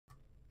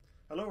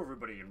Hello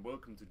everybody and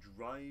welcome to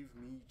Drive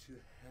Me to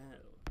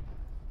Hell.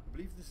 I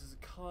believe this is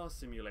a car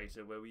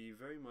simulator where we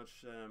very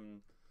much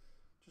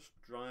just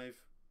drive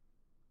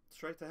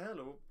straight to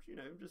hell, or you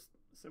know, just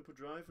a simple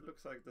drive. It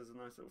looks like there's a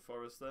nice little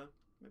forest there.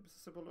 Maybe it's a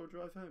simple little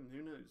drive home,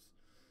 who knows.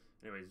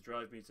 Anyways,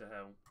 Drive Me to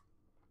Hell.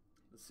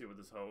 Let's see what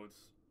this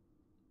holds.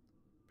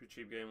 Pretty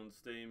cheap game on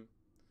Steam.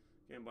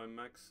 Game by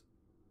Max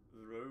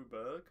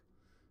Roberg.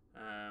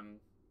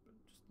 But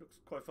just looks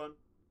quite fun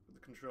with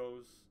the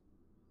controls.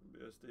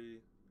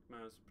 BSD.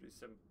 Mouse, pretty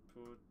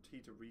simple. T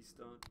to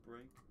restart,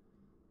 brake.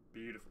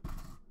 Beautiful.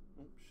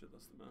 Oh shit,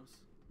 that's the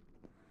mouse.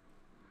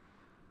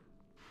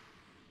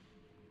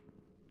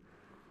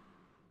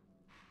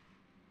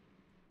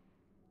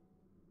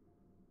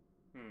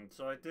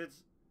 So I did...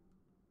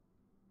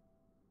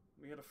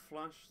 We had a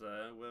flash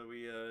there where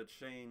we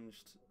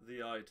changed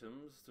the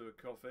items to a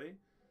coffee.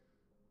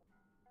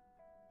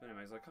 But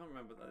anyways, I can't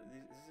remember that.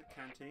 Is this a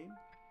canteen?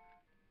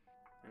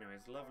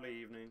 Anyways, lovely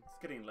evening. It's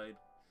getting late.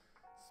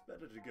 It's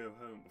better to go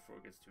home before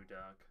it gets too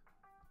dark.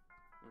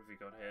 What have we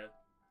got here?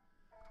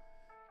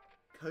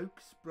 Coke,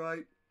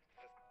 Sprite,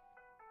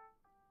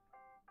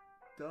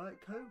 Diet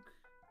Coke?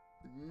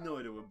 No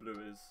idea what blue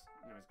is.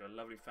 Anyways, got a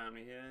lovely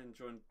family here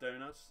enjoying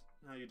donuts.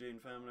 How you doing,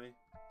 family?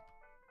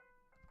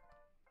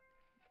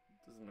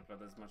 Doesn't look like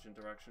there's much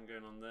interaction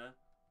going on there.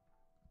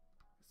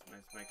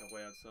 Let's make our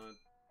way outside.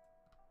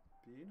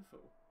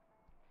 Beautiful.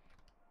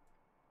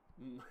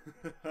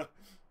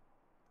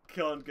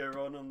 Can't go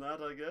wrong on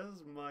that, I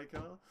guess. My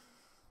car.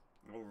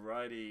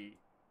 Alrighty.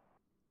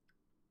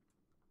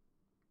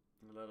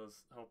 Let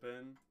us hop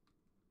in.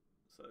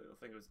 So I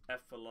think it was F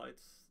for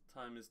lights.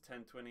 Time is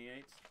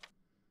 10:28.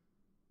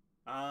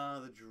 Ah,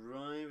 the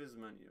driver's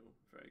manual.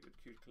 Very good.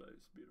 Cute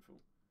clothes. Beautiful.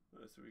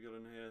 So we got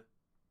in here.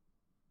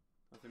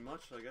 Nothing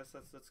much. I guess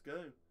let's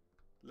go.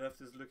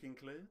 Left is looking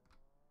clear.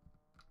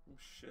 Oh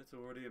shit!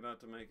 Already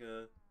about to make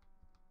a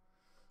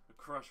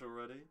crash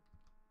already.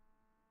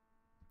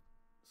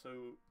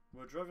 So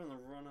we're driving on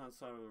the wrong hand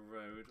side of the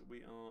road. We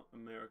are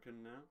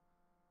American now,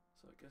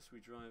 so I guess we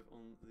drive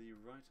on the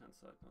right hand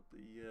side, not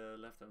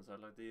the left hand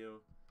side, like the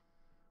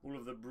all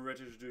of the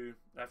British do.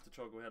 After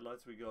toggle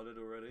headlights, we got it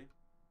already.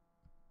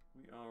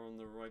 We are on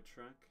the right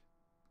track.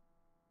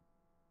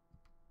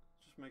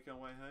 Just make our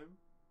way home.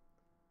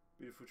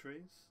 Beautiful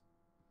trees,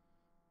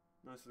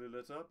 nicely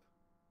lit up.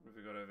 What have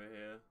we got over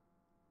here?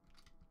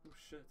 Oh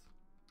shit!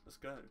 Let's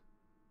go.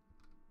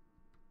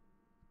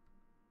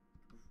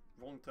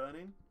 Wrong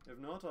turning. If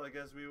not, I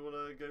guess we will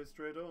go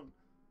straight on.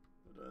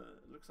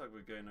 But it looks like we're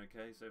going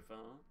okay so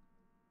far.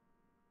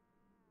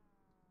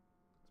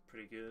 It's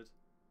pretty good.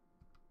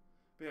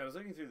 But yeah, I was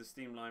looking through the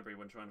Steam library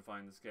when trying to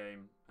find this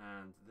game,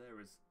 and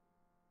there's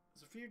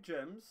a few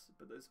gems,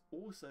 but there's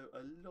also a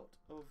lot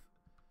of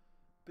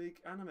big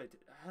anime.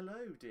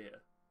 Hello,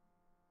 dear.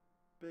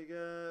 Big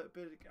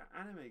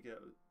anime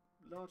girls.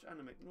 Large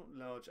anime, not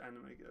large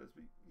anime girls,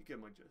 but you get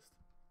my gist.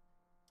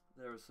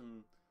 There are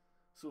some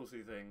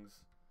saucy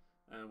things.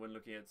 When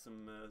looking at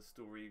some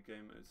story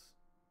game modes.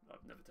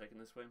 I've never taken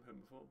this way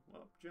home before.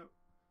 Well, jump.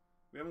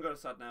 We haven't got a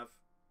sat-nav.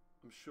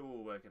 I'm sure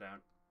we'll work it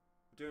out.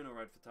 We're doing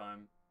alright for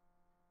time.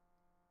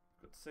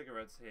 Got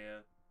cigarettes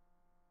here.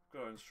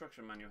 Got our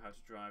instruction manual how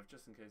to drive,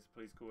 just in case the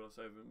police call us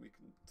over and we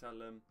can tell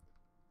them.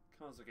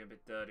 Car's looking a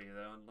bit dirty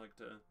though. I'd like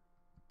to...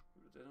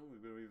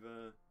 We've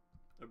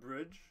a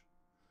bridge.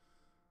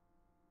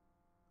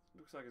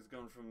 Looks like it's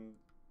gone from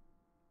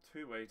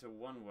two-way to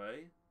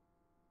one-way.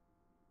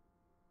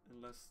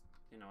 Unless,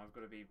 you know, I've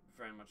got to be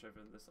very much over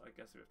this. I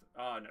guess we have to...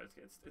 Oh, no,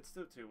 it's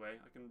still two-way.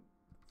 I can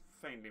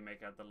faintly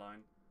make out the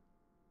line.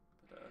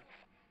 But,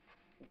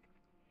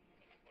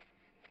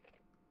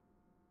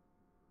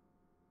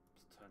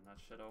 just turn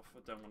that shit off.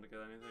 I don't want to get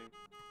anything.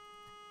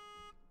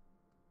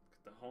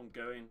 Get the honk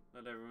going.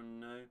 Let everyone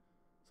know.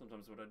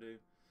 Sometimes what I do.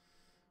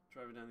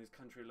 Driving down these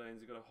country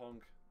lanes, you got to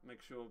honk.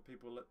 Make sure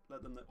people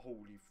let them know.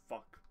 Holy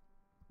fuck.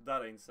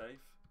 That ain't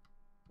safe.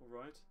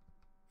 Alright.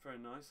 Very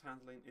nice.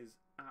 Handling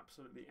is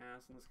absolutely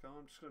ass in this car.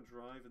 I'm just going to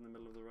drive in the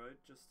middle of the road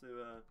just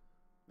to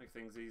make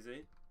things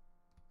easy.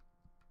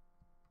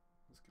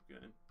 Let's keep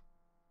going.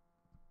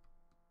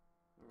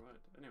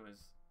 Alright,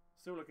 anyways.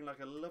 Still looking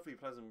like a lovely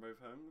pleasant road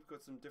home. We've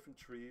got some different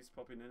trees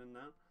popping in and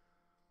out.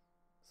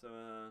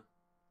 So,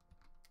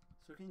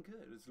 it's looking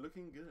good. It's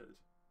looking good.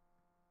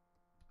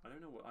 I don't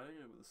know what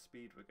the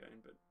speed we're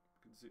going, but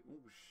we can see...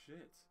 Oh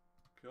shit.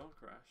 Car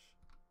crash.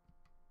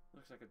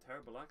 Looks like a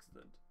terrible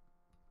accident.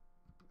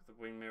 The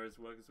wing mirrors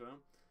work as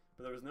well,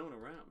 but there was no one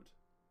around.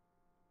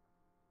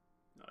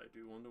 I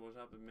do wonder what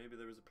happened. Maybe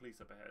there was a police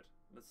up ahead.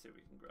 Let's see if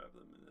we can grab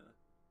them in there.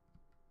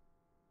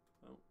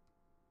 Oh,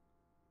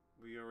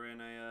 we are in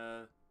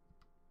a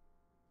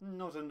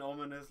not an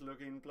ominous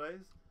looking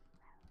place.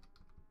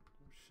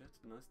 Oh shit!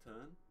 Nice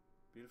turn,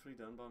 beautifully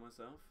done by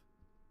myself.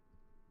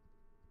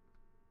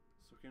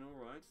 It's looking all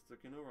right. It's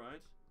looking all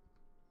right.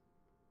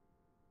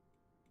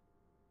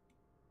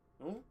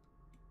 Oh,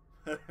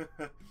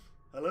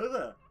 hello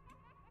there.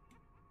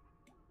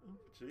 Oh,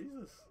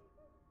 Jesus.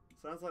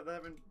 Sounds like they're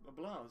having a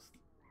blast.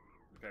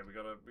 Okay, we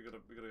gotta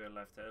go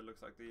left here.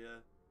 Looks like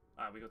the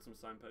We got some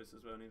signposts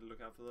as well. Need to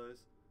look out for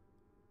those.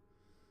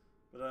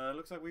 But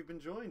looks like we've been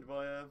joined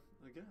by a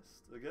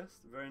guest. A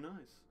guest. Very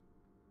nice.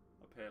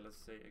 Up here, let's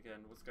see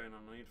again. What's going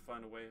on? I need to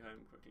find a way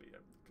home quickly. Yeah,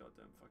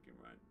 goddamn fucking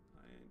right.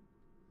 I ain't.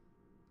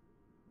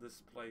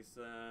 This place.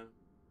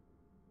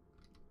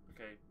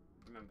 Okay.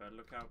 Remember,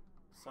 look out.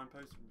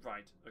 Signpost.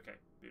 Right. Okay.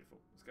 Beautiful.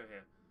 Let's go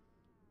here.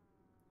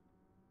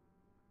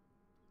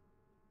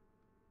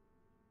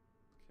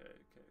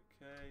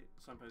 Okay.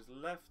 Signpost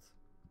left.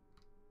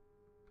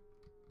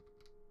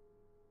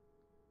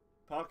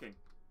 Parking.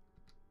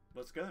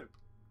 Let's go.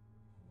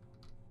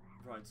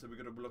 Right, so we're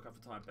going to look up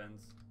for type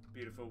bends.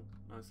 Beautiful.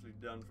 Nicely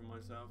done from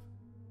myself.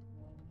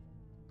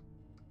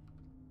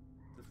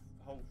 The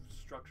whole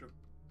structure of...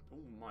 Oh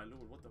my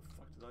lord, what the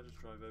fuck did I just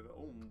drive over?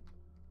 Oh.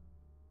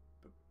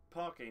 But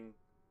parking...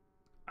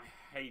 I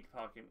hate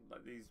parking.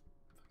 Like these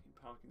fucking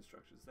parking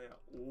structures. They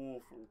are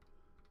awful.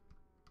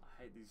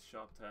 I hate these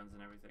sharp turns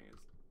and everything.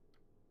 It's,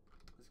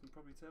 as you can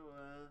probably tell,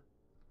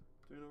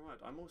 doing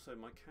alright. I'm also...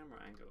 My camera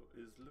angle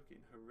is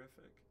looking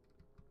horrific.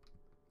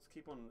 Let's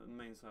keep on the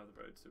main side of the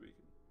road so we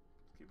can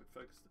keep it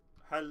focused.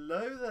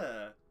 Hello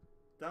there!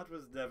 That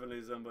was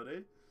definitely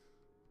somebody.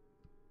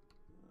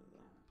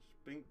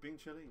 Bing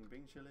chilling,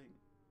 Bing chilling.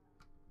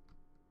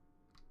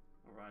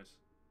 Alright.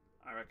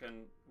 I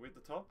reckon we're at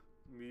the top.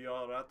 We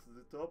are at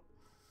the top.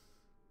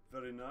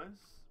 Very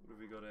nice. What have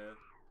we got here?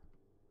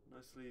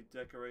 Nicely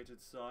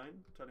decorated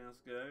sign telling us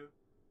go.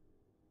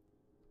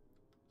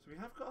 So we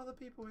have got other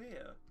people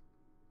here.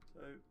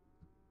 So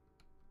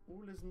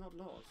all is not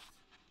lost.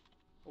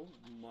 Oh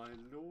my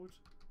lord.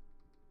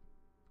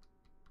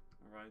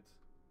 Alright.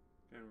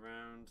 Going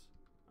round.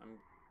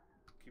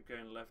 Keep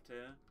going left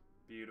here.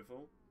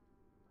 Beautiful.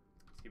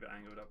 Let's keep it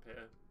angled up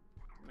here.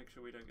 Make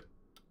sure we don't get...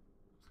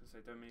 I was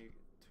going to say don't make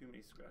too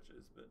many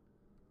scratches, but...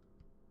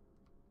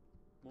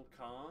 More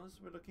cars.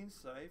 We're looking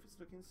safe. It's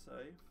looking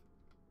safe.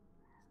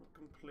 It's not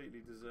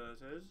completely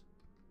deserted.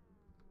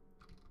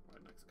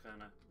 Right, next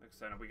corner. Next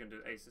corner. We're going to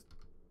do aces.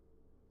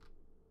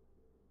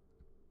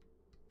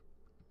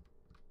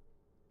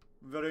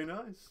 Very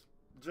nice.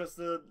 Just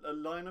a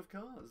line of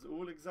cars,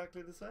 all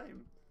exactly the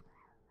same.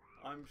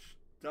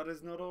 That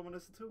is not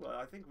ominous at all.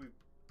 I think we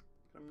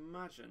can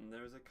imagine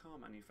there is a car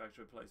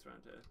manufacturer place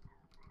around here,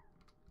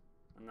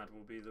 and that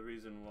will be the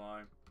reason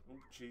why. Oh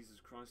Jesus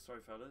Christ!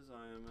 Sorry, fellas.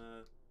 I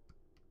am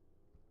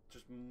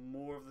just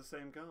more of the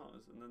same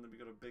cars, and then we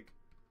got a big.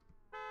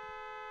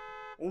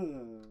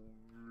 Oh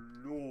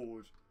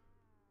Lord!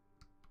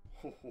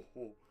 Ho ho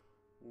ho!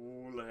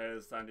 All the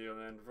hair standing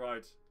on end.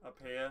 Right up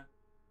here.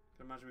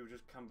 I can imagine we would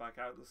just come back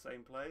out the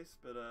same place,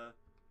 but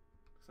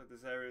looks like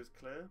this area is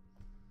clear.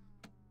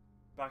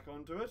 Back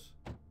onto it.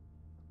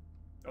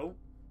 Oh.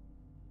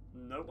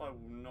 No, I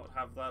will not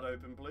have that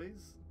open,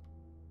 please.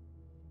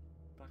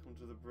 Back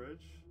onto the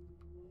bridge.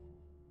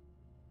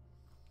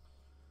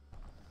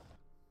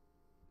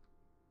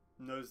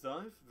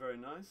 Nosedive, very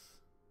nice.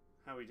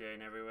 How are we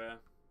doing everywhere?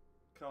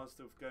 Car's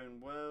still going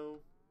well.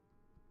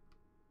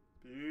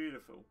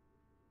 Beautiful.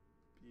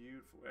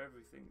 Beautiful,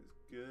 everything is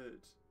good.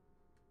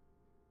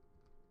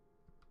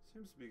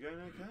 Seems to be going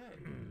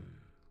okay.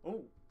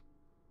 Oh.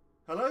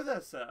 Hello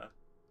there, sir.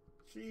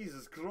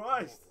 Jesus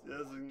Christ.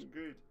 That's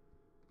good.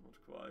 Not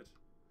quite.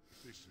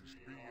 This is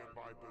me and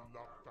my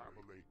beloved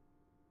family.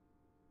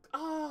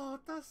 Oh,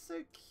 that's so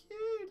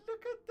cute.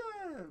 Look at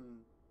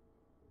them.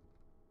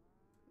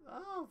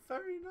 Oh,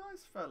 very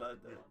nice fella.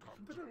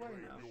 Put it away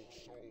now. Your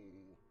soul.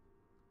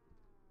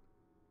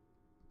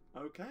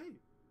 Okay.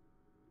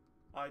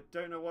 I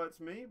don't know why it's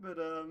me, but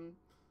I'm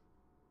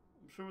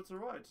sure it's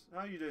alright. How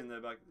are you doing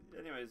there back?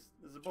 Anyways,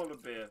 there's a bottle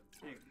of beer.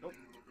 Here, oh,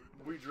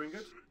 we drink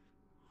it?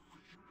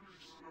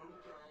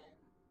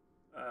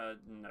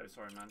 No,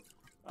 sorry man.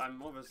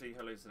 I'm obviously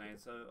hallucinating,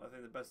 so I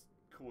think the best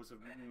course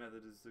of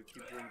method is to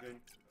keep drinking.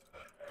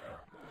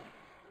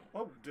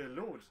 Oh dear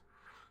lord.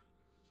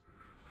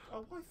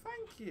 Oh, why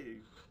thank you.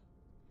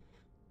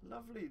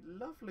 Lovely,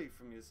 lovely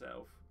from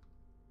yourself.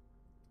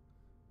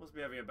 Must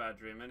be having a bad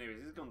dream. Anyways,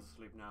 he's gone to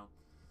sleep now.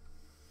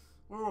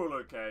 We're all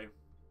okay.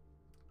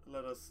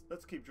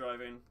 Let's keep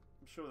driving.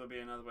 I'm sure there'll be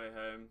another way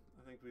home.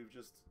 I think we've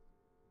just...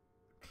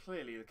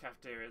 Clearly the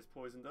cafeteria has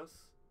poisoned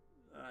us.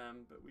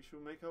 But we shall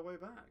make our way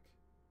back.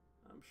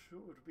 I'm sure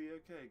it'll be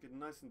okay. Get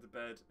nice into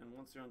bed, and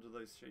once you're under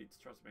those sheets,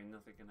 trust me,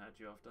 nothing can hurt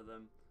you after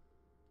them.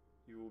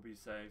 You will be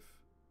safe.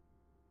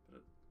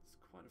 But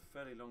it's quite a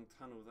fairly long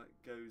tunnel that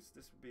goes...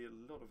 This would be a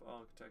lot of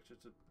architecture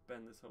to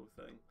bend this whole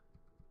thing.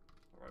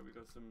 Alright, we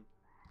got some...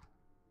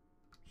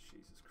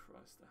 Jesus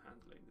Christ, the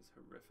handling is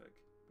horrific.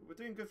 But we're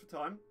doing good for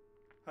time.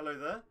 Hello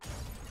there.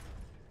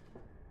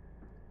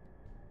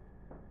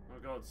 Oh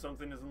god,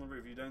 something is on the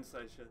roof. You don't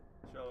say,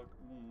 Sherlock.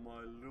 Oh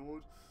my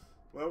lord.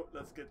 Well,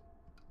 let's get...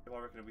 I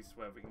reckon if we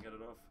swerve, we can get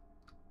it off.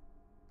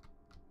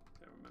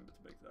 Okay, remember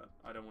to make that.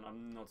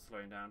 I'm not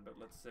slowing down, but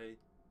let's see.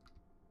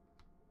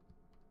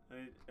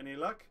 Any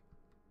luck?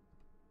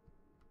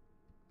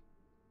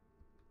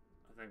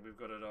 I think we've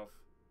got it off.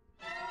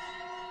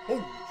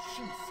 Oh,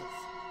 Jesus!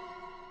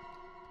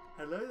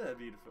 Hello there,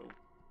 beautiful.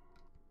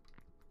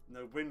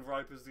 No wind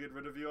vipers to get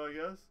rid of you, I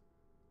guess.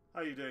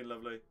 How you doing,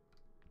 lovely?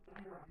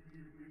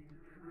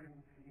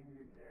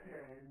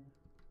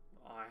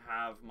 I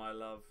have, my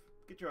love.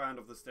 Get your hand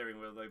off the steering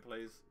wheel, though,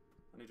 please.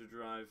 I need to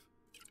drive.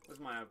 Where's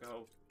my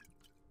alcohol?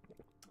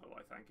 Oh,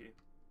 I thank you.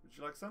 Would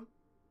you like some?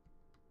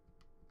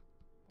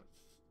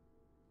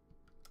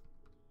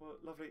 Well,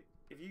 lovely.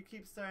 If you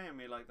keep staring at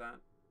me like that,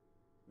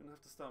 I'm gonna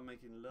have to start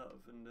making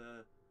love, and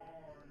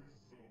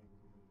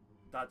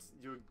that's...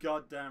 You're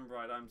goddamn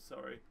right, I'm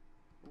sorry.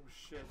 Oh,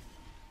 shit.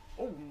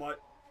 Oh, my...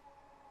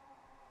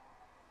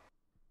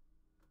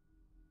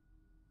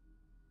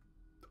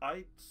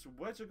 I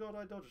swear to God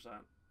I dodged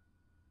that.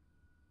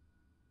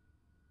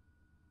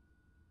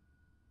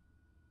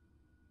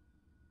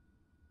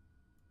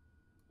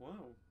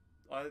 Wow.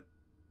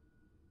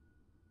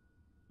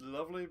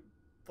 Lovely.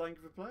 Thank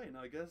you for playing.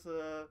 I guess,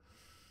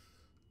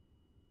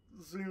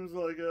 seems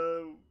like,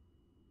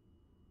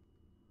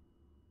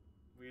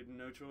 we had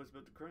no choice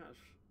but to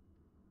crash.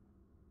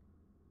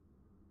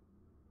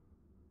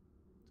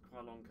 It's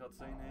quite a long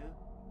cutscene here.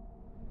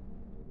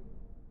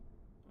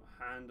 A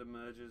hand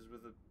emerges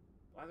with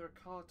either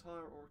a car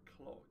tire or a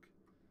clock.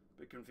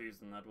 Bit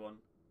confused on that one.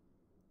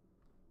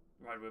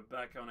 Right, we're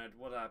back on it.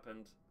 What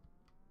happened?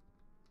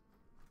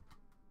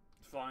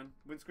 It's fine.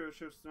 Windscreen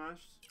shield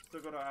smashed.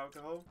 Still got our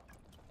alcohol.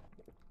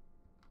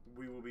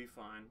 We will be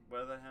fine.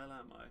 Where the hell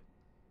am I?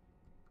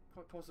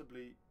 Quite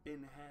possibly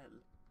in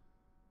hell.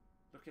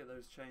 Look at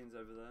those chains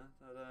over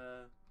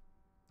there.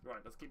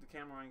 Right, let's keep the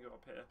camera angle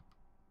up here.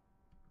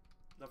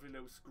 Lovely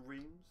little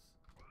screams.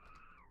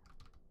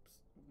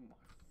 Oh my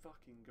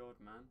fucking god,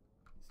 man.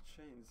 These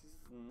chains. These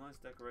are some nice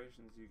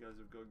decorations you guys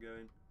have got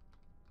going.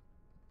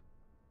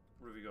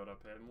 What have we got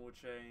up here? More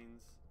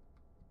chains.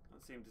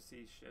 Can't seem to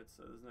see shit,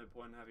 so there's no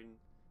point in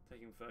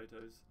taking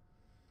photos.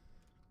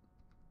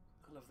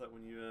 I love that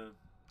when you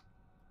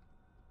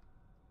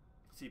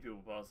see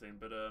people passing,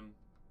 but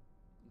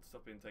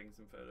stopping and taking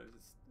some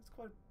photos. It's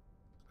quite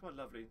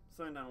lovely.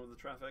 Slowing down all the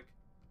traffic.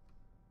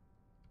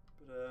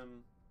 But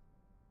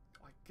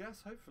I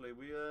guess hopefully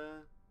we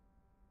can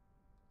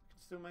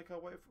still make our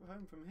way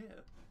home from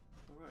here.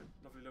 Alright,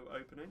 lovely little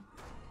opening.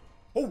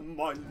 Oh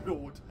my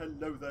lord!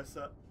 Hello there,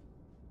 sir.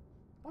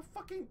 My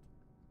fucking...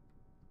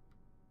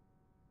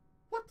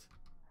 What?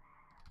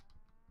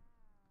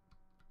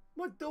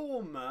 My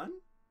door,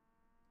 man!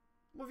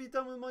 What have you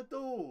done with my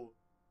door?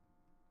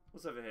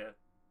 What's over here?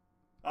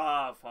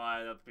 Ah,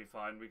 fine, that'll be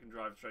fine. We can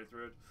drive straight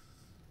through it.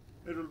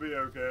 It'll be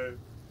okay.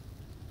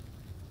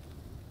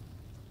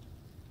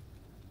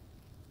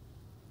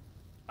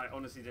 I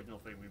honestly did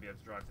not think we'd be able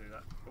to drive through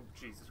that. Oh,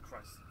 Jesus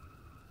Christ.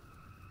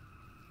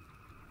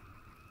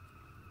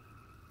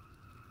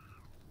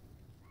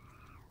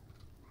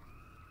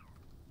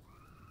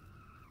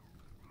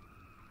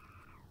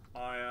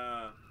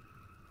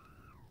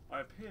 I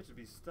appear to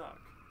be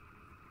stuck.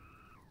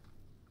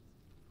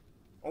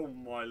 Oh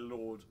my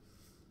lord.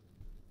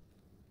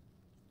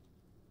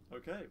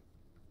 Okay.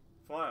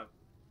 Fire.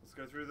 Let's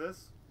go through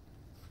this.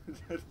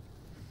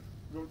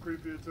 Not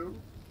creepy at all.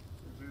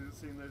 Have you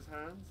seen those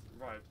hands?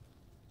 Right.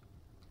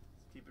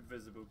 Let's keep it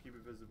visible. Keep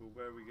it visible.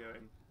 Where are we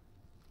going?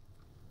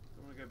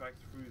 Don't want to go back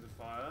through the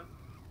fire,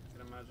 I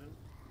can imagine.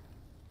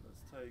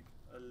 Let's take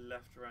a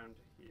left around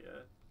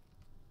here.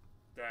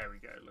 There we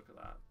go. Look at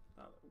that.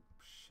 Oh,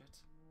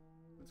 shit.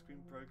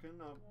 Windscreen broken.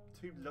 Our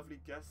two lovely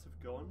guests have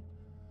gone.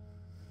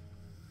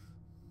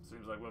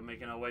 Seems like we're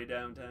making our way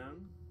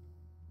downtown.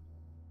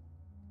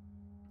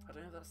 I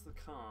don't know if that's the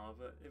car,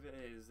 but if it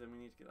is, then we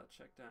need to get that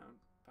checked out.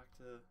 Back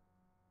to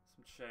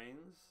some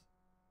chains.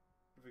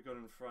 What have we got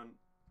in front?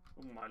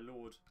 Oh my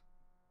lord.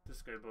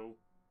 Disco ball.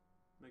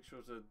 Make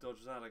sure to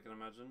dodge that, I can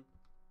imagine.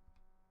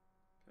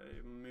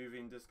 Okay,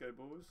 moving disco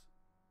balls.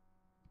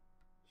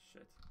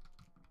 Shit.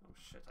 Oh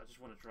shit, I just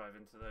want to drive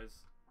into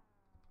those.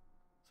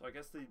 So I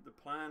guess the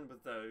plan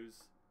with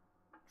those,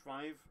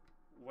 drive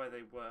where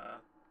they were.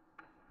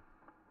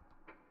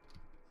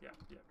 Yeah.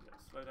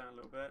 Slow down a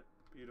little bit.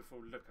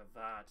 Beautiful. Look at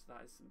that.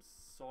 That is some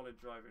solid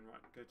driving.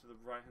 Right, go to the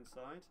right hand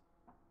side.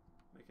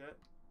 Make it.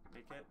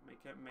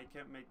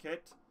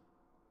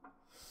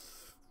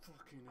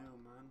 Fucking hell,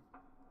 man.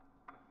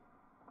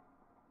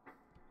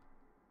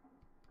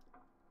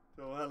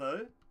 Oh,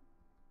 hello.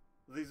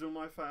 These are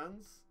my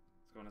fans.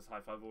 Let's go on, let's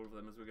high five all of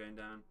them as we're going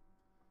down.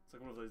 It's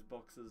like one of those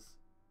boxes.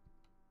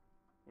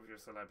 Or if you're a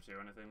celebrity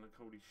or anything, like,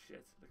 holy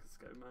shit. Look at this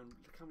go, man.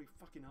 Look how many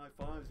fucking high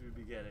fives we'd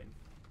be getting.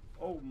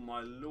 Oh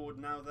my lord,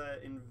 now they're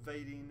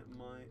invading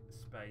my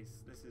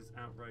space. This is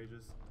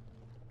outrageous.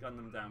 Gun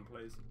them down,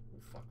 please. Oh,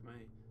 fuck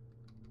me.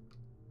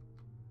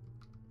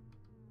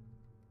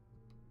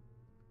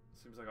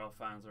 Seems like our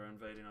fans are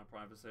invading our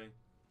privacy. Let's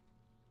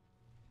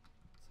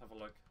have a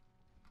look.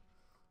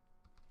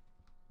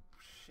 Oh,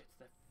 shit,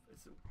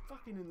 it's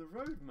fucking in the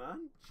road,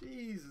 man.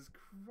 Jesus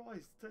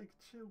Christ, take a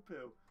chill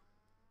pill.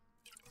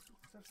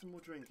 Let's have some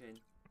more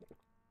drinking.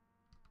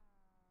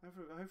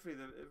 Hopefully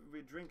if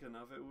we drink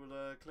enough, it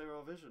will clear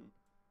our vision.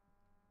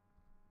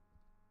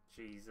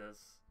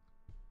 Jesus.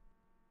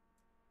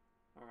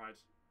 Alright,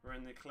 we're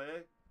in the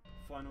clear.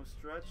 Final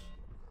stretch.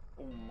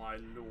 Oh my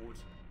lord.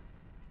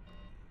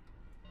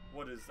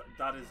 What is that?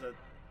 That is a...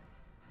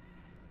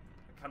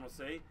 I cannot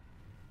see.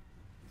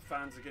 The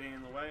fans are getting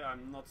in the way.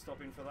 I'm not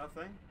stopping for that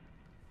thing.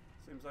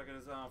 Seems like it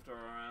is after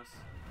our ass.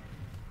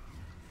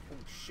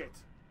 Oh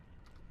shit.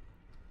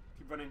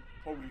 Keep running.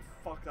 Holy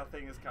fuck, that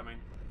thing is coming.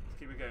 Let's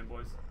keep it going,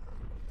 boys.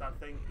 That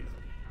thing is...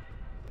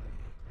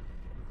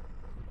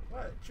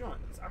 Well, do you know what?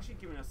 It's actually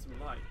giving us some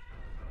light.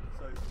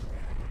 So...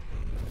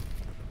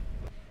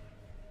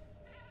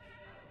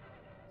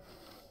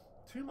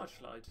 Too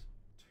much light.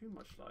 Too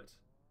much light.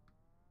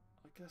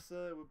 I guess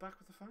we're back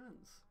with the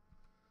fans.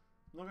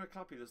 I'm not going to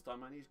clap you this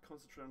time. I need to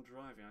concentrate on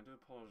driving. I do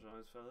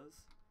apologise,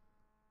 fellas.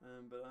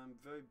 But I'm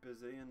very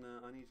busy and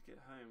I need to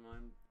get home.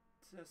 I'm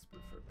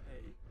desperate for a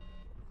pee.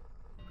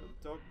 Got the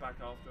dog back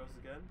after us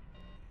again.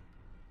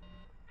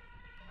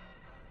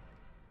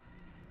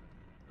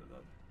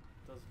 That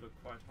does look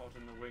quite hot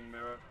in the wing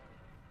mirror.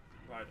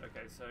 Right,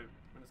 okay, so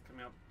when it's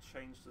coming up,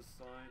 change the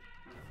side.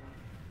 Beautiful.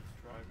 It's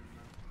driving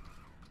now.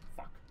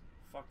 Fuck.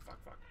 Fuck, fuck,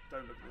 fuck.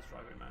 Don't look at this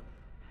driving, man.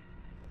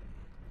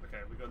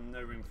 Okay, we've got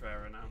no room for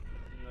error now.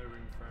 No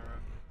room for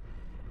error.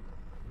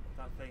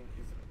 That thing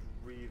is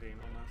breathing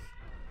on us.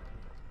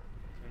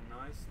 Okay,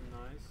 nice,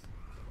 nice.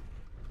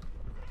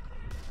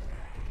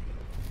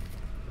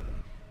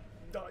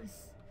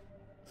 Nice!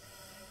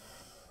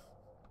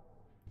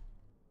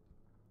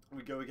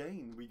 We go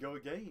again, we go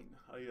again,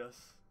 I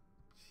guess.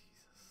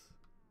 Jesus.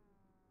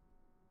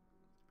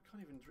 We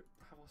can't even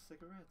have our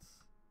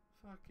cigarettes.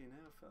 Fucking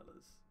hell,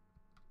 fellas.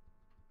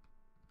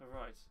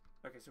 Alright.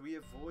 Okay, so we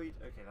avoid...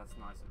 Okay, that's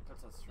nice. It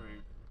puts us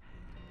through.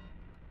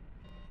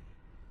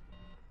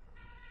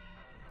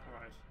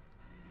 Alright.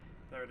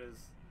 There it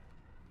is.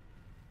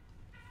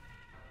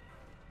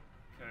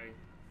 Okay.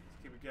 Let's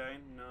keep it going.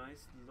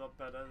 Nice. A lot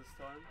better this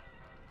time.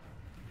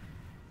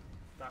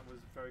 That was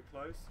very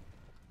close.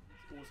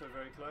 It's also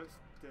very close.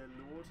 Dear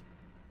Lord.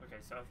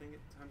 Okay, so I think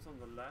it turns on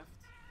the left.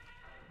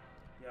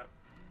 Yep.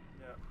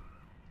 Yep.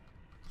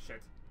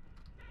 Shit.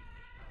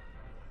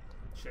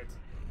 Shit.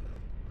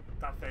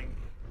 That thing.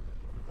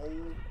 Oh.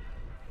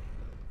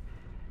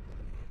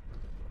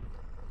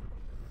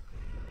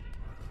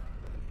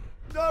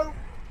 No!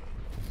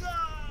 No!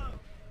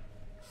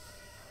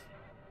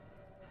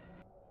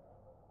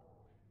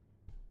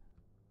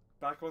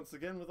 Back once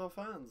again with our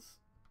fans.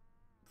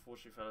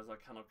 Unfortunately, fellas, I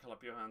cannot call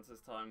up your hands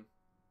this time.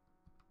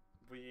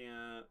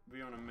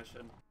 We're on a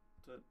mission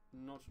to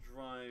not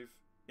drive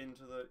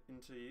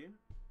into you,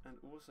 and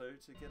also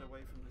to get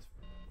away from this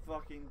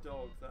fucking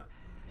dog that...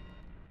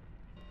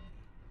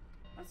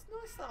 It's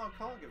nice that our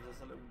car gives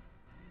us a little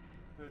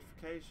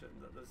notification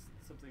that there's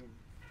something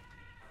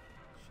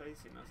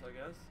chasing us, I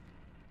guess.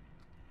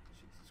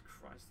 Jesus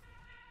Christ.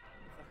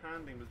 If the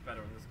handling was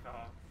better in this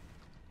car.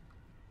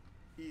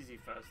 Easy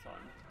first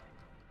time.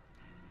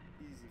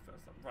 Easy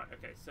first time. Right,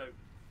 okay, so...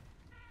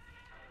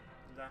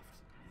 Left,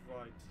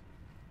 right...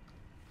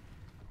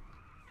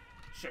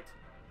 Shit!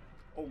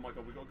 Oh my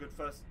god, we got a good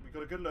first... We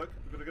got a good look.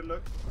 We got a good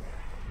look.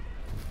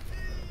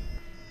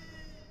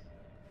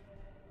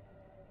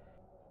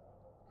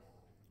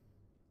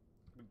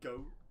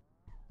 Go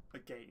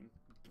again,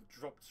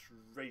 dropped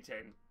straight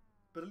in,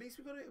 but at least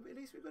we got a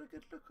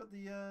good look at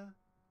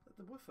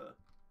the woofer.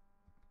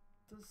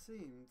 It does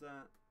seem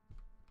that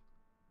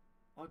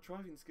our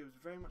driving skills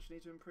very much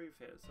need to improve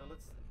here. So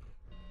let's.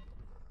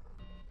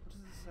 What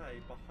does it say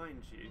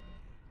behind you?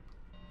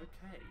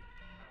 Okay.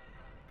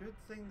 Good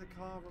thing the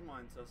car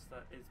reminds us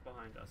that it's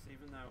behind us,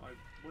 even though I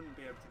wouldn't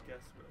be able to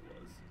guess what it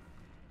was.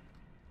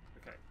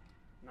 Okay,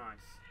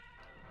 nice,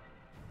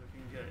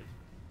 looking good.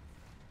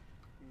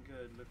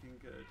 Good, looking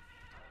good.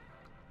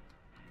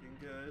 Looking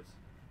good.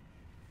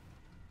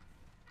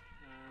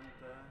 And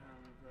there,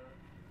 and there.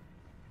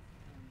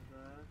 And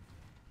there.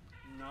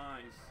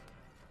 Nice.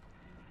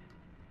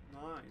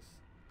 Nice.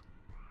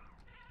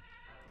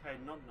 Okay,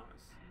 not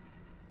nice.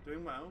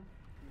 Doing well.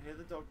 Can hear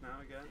the dog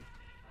now again.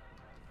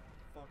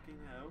 Fucking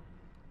hell.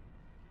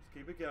 Just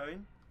keep it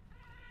going.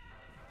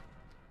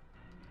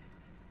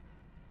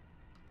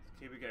 Just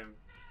keep it going.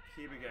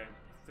 Keep it going.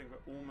 I think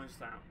we're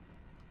almost out.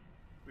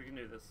 We can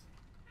do this.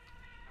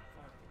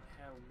 Fucking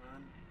hell,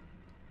 man.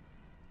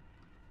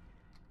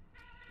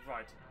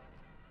 Right.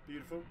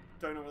 Beautiful.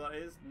 Don't know what that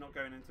is. Not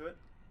going into it.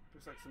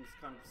 Looks like some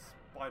kind of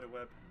spider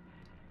web.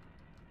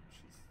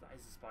 Jeez, that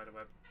is a spider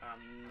web.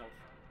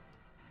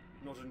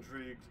 Not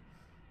intrigued.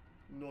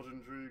 Not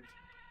intrigued.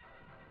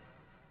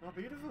 Oh,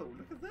 beautiful.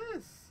 Look at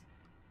this.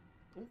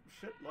 Oh,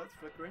 shit. Lights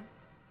flickering.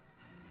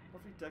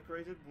 Lovely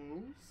decorated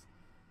walls.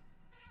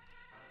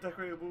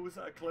 Decorated walls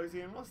that are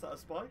closing in us, that are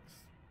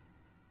spikes.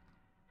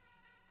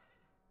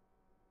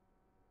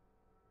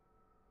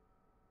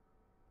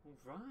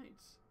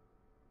 Alright.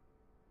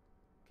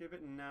 Keep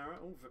it narrow.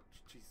 Oh,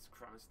 Jesus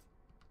Christ.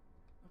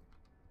 Oh.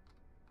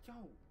 Yo.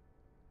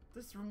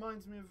 This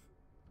reminds me of...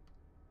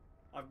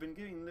 I've been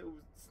getting little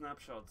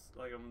snapshots,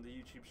 like on the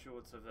YouTube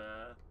shorts of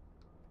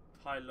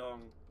Tai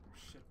Long. Oh,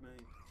 shit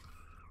me.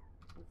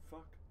 Oh,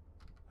 fuck.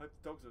 Hope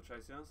the dogs are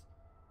chasing us.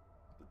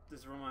 But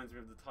this reminds me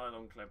of the Tai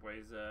Long clip where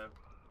he's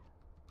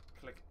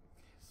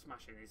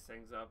smashing these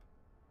things up.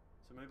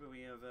 So maybe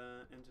we have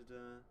entered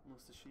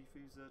Master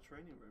Shifu's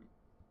training room.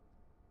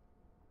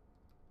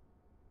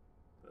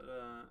 But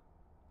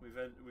we've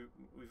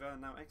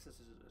now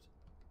exited it.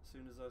 As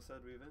soon as I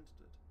said we've entered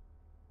it.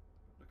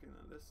 Looking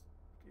at this,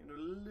 getting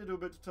a little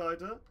bit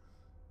tighter.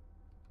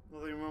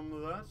 Nothing wrong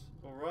with that.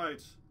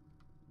 Alright.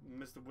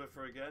 Mr.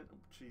 Whiffer again. Oh,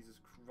 Jesus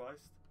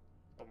Christ.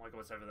 Oh my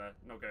god, it's over there.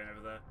 Not going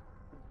over there.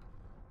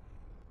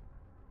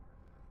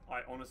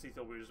 I honestly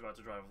thought we were just about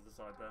to drive off the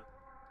side there.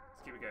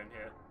 Let's keep it going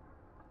here.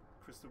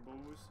 Crystal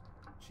balls.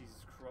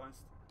 Jesus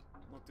Christ.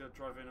 Not gonna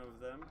drive in over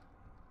them.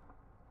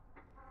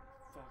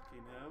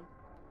 Fucking hell.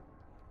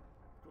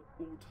 Got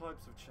all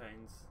types of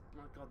chains.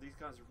 My god, these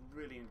guys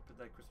really need to put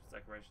their Christmas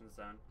decorations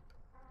down.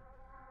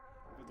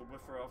 We've got the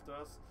Whiffer after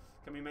us.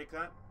 Can we make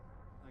that?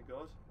 Thank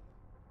god.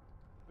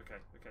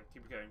 Okay, okay,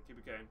 keep it going, keep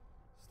it going.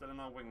 Still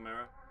in our wing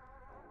mirror.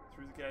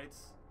 Through the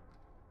gates.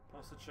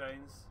 Past the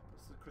chains.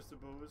 Past the crystal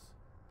balls.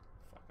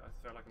 Fuck, I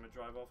feel like I'm gonna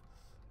drive off.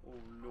 Oh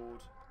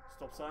lord.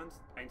 Stop signs?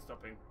 Ain't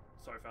stopping.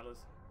 Sorry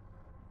fellas.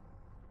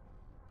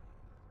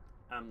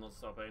 I'm not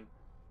stopping.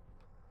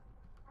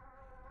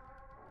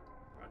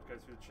 Right, go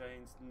through the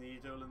chains.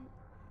 Needle and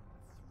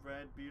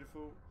thread.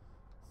 Beautiful.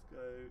 Let's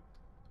go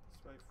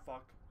this way.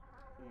 Fuck.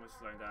 Almost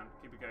slowing down.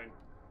 Keep it going.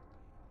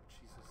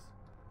 Jesus.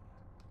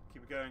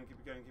 Keep it going, keep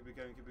it going, keep it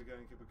going, keep it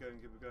going, keep it going,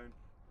 keep it going.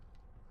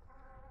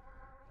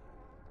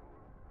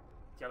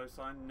 Yellow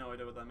sign, no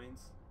idea what that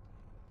means.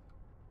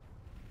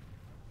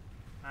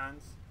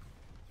 Hands.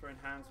 Throwing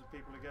hands with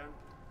people again.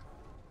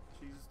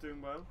 Jesus,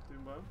 doing well,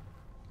 doing well.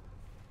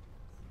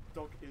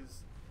 Doc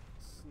is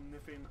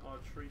sniffing our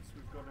treats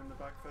we've got in the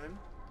back for him.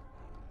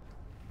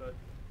 But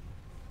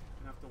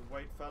gonna have to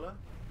wait, fella.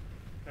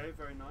 Okay,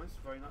 very nice,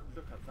 very nice.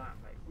 Look at that,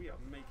 mate. We are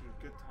making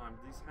good time.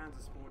 These hands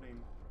are spawning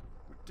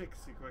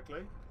ridiculously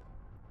quickly.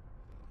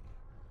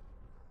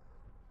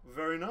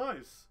 Very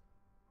nice.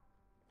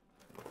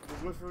 The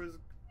Whiffer is...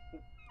 Oh,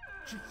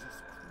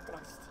 Jesus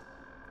Christ.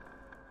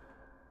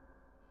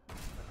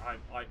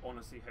 I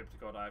honestly hope to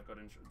God I've got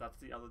insurance. That's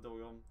the other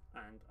door on,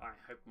 and I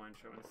hope my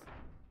insurance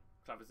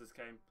covers this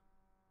game.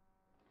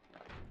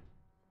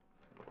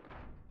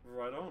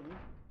 Right on.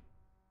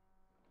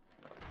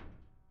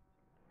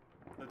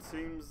 It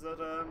seems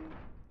that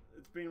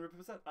it's been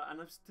represented,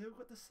 and I've still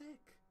got the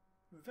sick.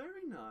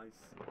 Very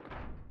nice.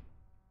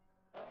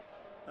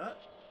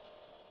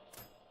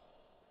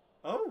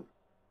 Oh.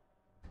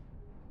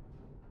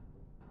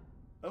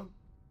 Oh.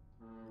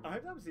 I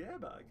hope that was the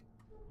airbag.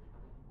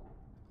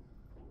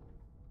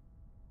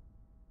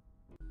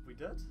 We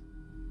dead?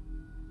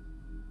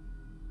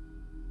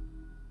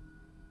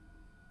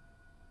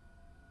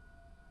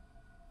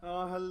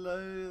 Oh,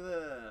 hello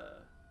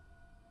there.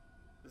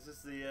 This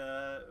is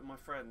the my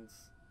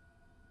friends.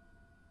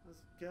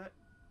 Let's get.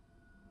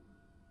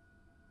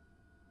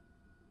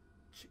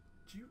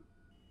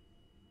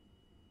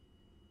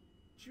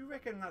 Do you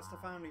reckon that's the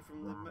family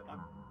from the...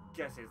 I'm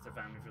guessing it's the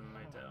family from the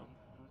motel.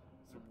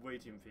 It's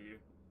waiting for you.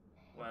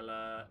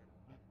 Well,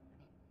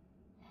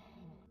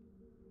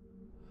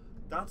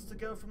 that's the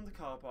girl from the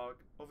car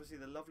park. Obviously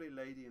the lovely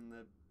lady and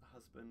the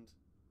husband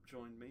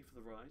joined me for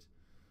the ride.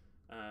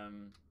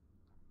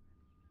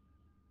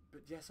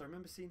 But yes, I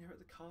remember seeing her at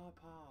the car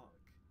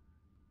park.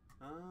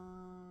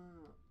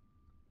 Ah.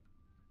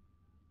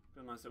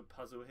 Got a nice little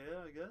puzzle here,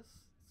 I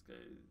guess. Let's go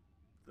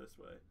this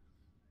way.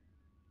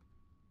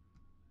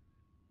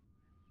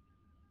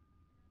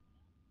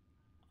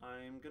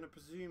 I'm going to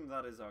presume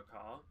that is our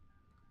car.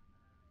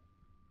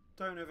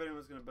 Don't know if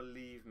anyone's going to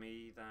believe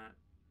me that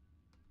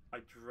I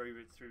drove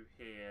it through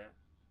here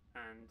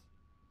and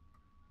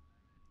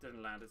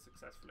didn't land it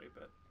successfully,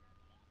 but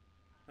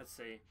let's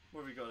see.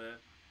 What have we got here?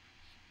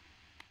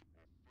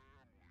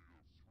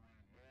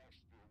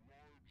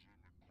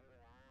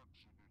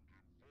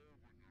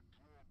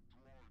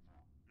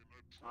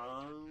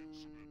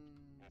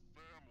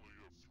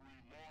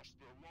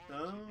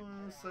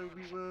 Oh, so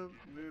we were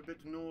a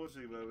bit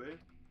naughty, were we?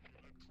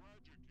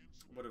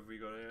 What have we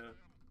got here?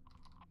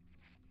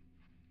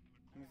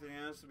 Anything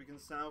else that we can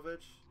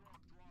salvage?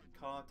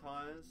 Car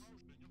tires?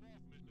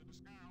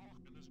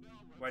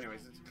 Well,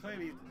 anyways, it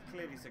clearly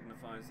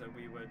signifies that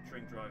we were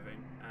drink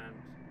driving, and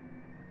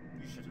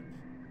you shouldn't.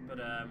 But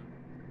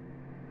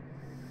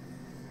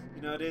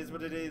you know, it is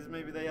what it is.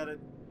 Maybe they had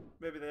it.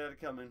 Maybe they had it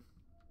coming.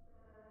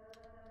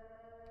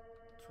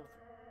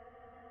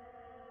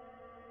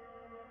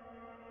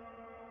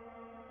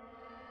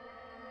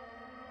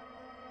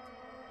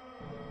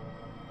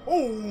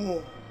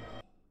 Oh!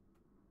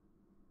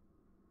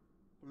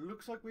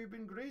 Looks like we've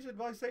been greeted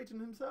by Satan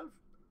himself.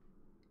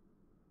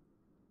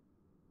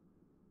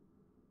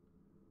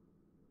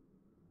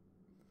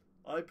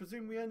 I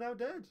presume we are now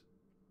dead.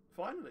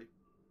 Finally.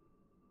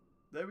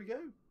 There we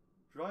go.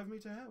 Drive me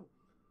to hell.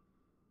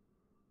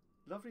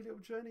 Lovely little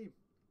journey.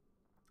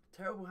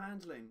 Terrible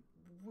handling.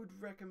 Would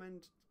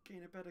recommend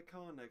getting a better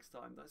car next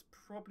time. That's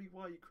probably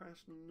why you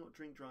crashed and not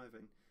drink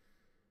driving.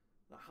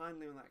 The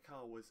handling on that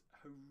car was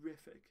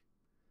horrific.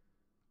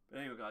 But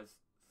anyway guys,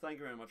 thank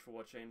you very much for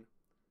watching.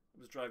 It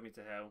was driving me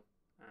to hell,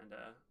 and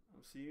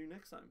I'll see you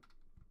next time.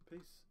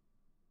 Peace.